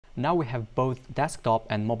now we have both desktop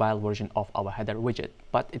and mobile version of our header widget,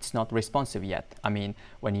 but it's not responsive yet. I mean,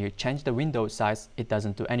 when you change the window size, it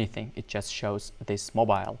doesn't do anything. It just shows this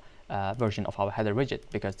mobile version of our header widget,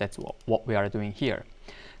 because that's what we are doing here.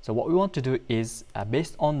 So what we want to do is,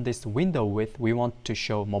 based on this window width, we want to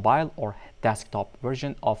show mobile or desktop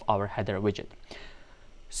version of our header widget.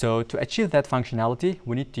 So to achieve that functionality,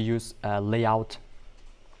 we need to use a layout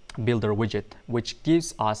builder widget, which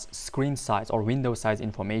gives us screen size or window size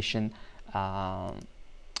information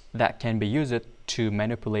that can be used to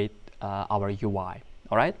manipulate our UI.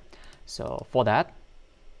 All right. So for that,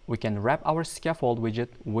 we can wrap our scaffold widget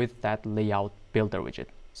with that layout builder widget.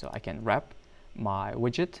 So I can wrap my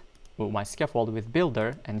widget with my scaffold with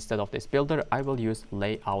builder, and instead of this builder, I will use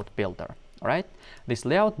layout builder. All right. This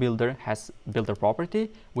layout builder has builder property,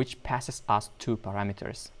 which passes us two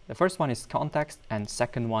parameters. The first one is context, and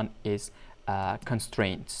second one is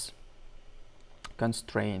constraints.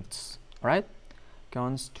 Constraints. All right.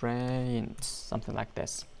 Constraints, something like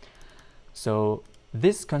this. So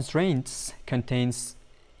this constraints contains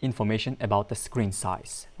information about the screen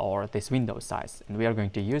size or this window size, and we are going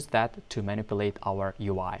to use that to manipulate our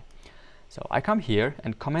UI. So I come here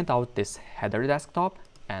and comment out this header desktop,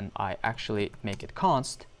 and I actually make it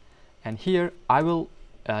const, and here I will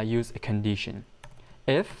use a condition.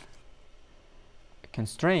 If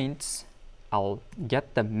constraints, I'll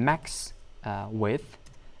get the max width.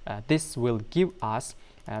 This will give us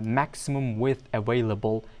maximum width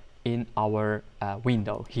available in our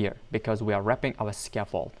window here, because we are wrapping our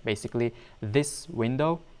scaffold. Basically, this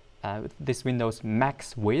window, this window's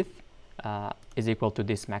max width is equal to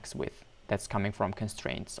this max width that's coming from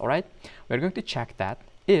constraints. All right, we're going to check that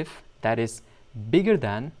if that is bigger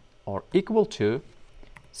than or equal to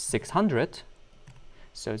 600.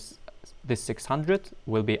 So this 600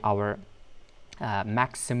 will be our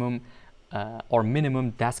maximum or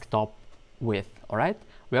minimum desktop width. All right,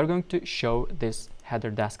 we are going to show this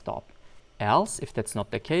header desktop. Else, if that's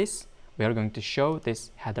not the case, we are going to show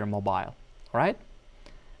this header mobile. All right,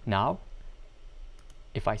 now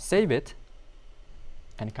if I save it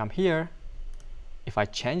and come here, if I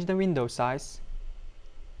change the window size,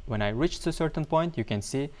 when I reach to a certain point, you can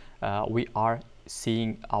see we are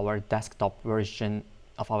seeing our desktop version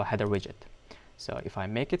of our header widget. So if I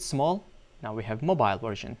make it small, now we have mobile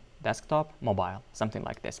version, desktop, mobile, something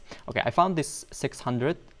like this. Okay, I found this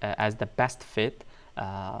 600 as the best fit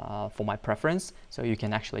for my preference, so you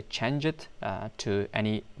can actually change it to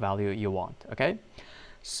any value you want. Okay,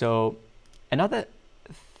 so another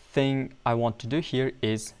thing I want to do here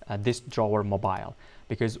is this drawer mobile,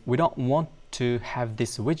 because we don't want to have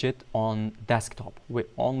this widget on desktop. We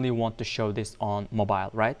only want to show this on mobile,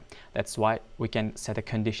 right? That's why we can set a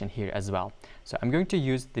condition here as well. So I'm going to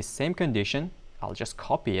use this same condition. I'll just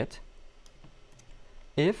copy it.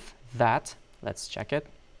 If that, let's check it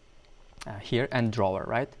here, and drawer,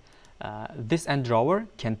 right? This and drawer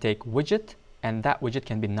can take widget, and that widget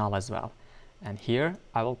can be null as well. And here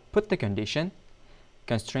I will put the condition.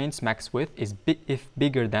 Constraints max width is if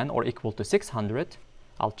bigger than or equal to 600.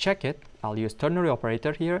 I'll check it. I'll use ternary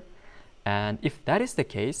operator here, and if that is the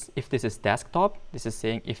case, if this is desktop, this is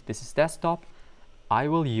saying if this is desktop, I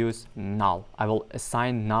will use null. I will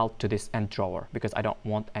assign null to this end drawer, because I don't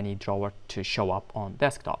want any drawer to show up on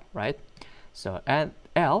desktop, right? So, and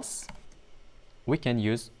else we can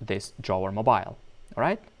use this drawer mobile. All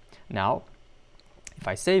right, now if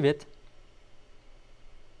I save it,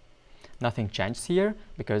 nothing changes here,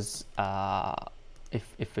 because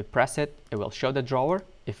if we press it, it will show the drawer.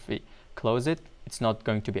 If we close it, it's not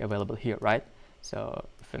going to be available here, right? So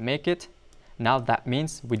if we make it, now that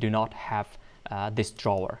means we do not have this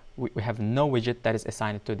drawer. We have no widget that is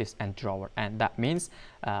assigned to this end drawer, and that means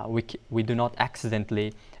we do not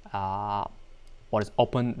accidentally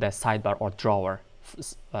open the sidebar or drawer.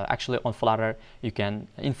 Actually, on Flutter,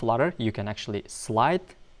 in Flutter you can actually slide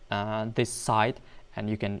this side, and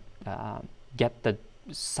you can get the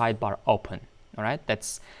sidebar open. All right,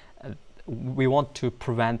 that's we want to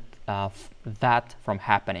prevent that from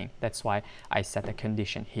happening. That's why I set a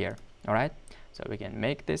condition here. All right, so we can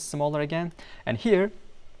make this smaller again. And here,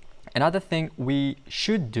 another thing we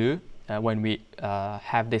should do when we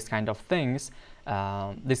have this kind of things,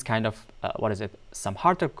 this kind of some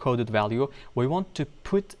hard-coded value, we want to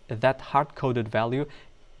put that hard-coded value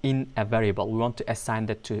in a variable. We want to assign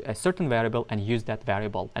that to a certain variable and use that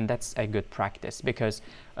variable, and that's a good practice, because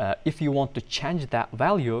if you want to change that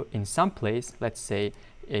value in some place, let's say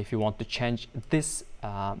if you want to change this,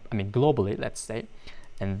 globally, let's say,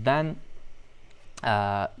 and then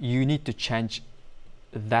you need to change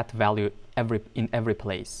that value in every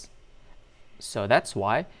place. So that's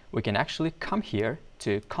why we can actually come here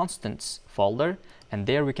to constants folder, and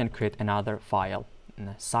there we can create another file,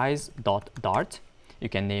 size.dart. You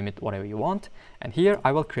can name it whatever you want, and here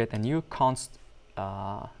I will create a new const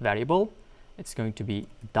variable. It's going to be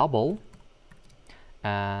double,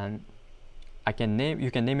 and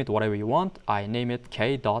you can name it whatever you want. I name it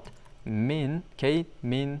k.min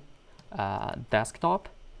desktop.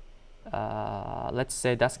 Let's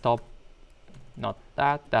say desktop, not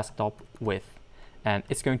that, desktop width, and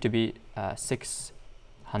it's going to be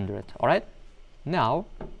 600. All right, now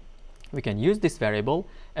we can use this variable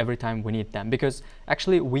every time we need them, because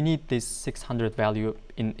actually we need this 600 value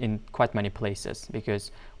in quite many places,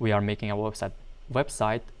 because we are making our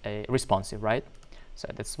website responsive, right? So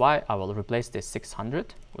that's why I will replace this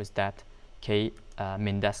 600 with that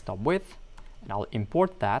min desktop width, and I'll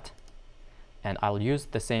import that, and I'll use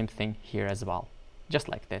the same thing here as well, just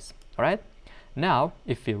like this. All right, now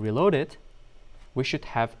if we reload it, we should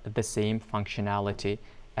have the same functionality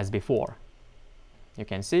as before. You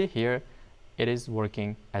can see here it is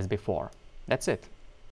working as before. That's it.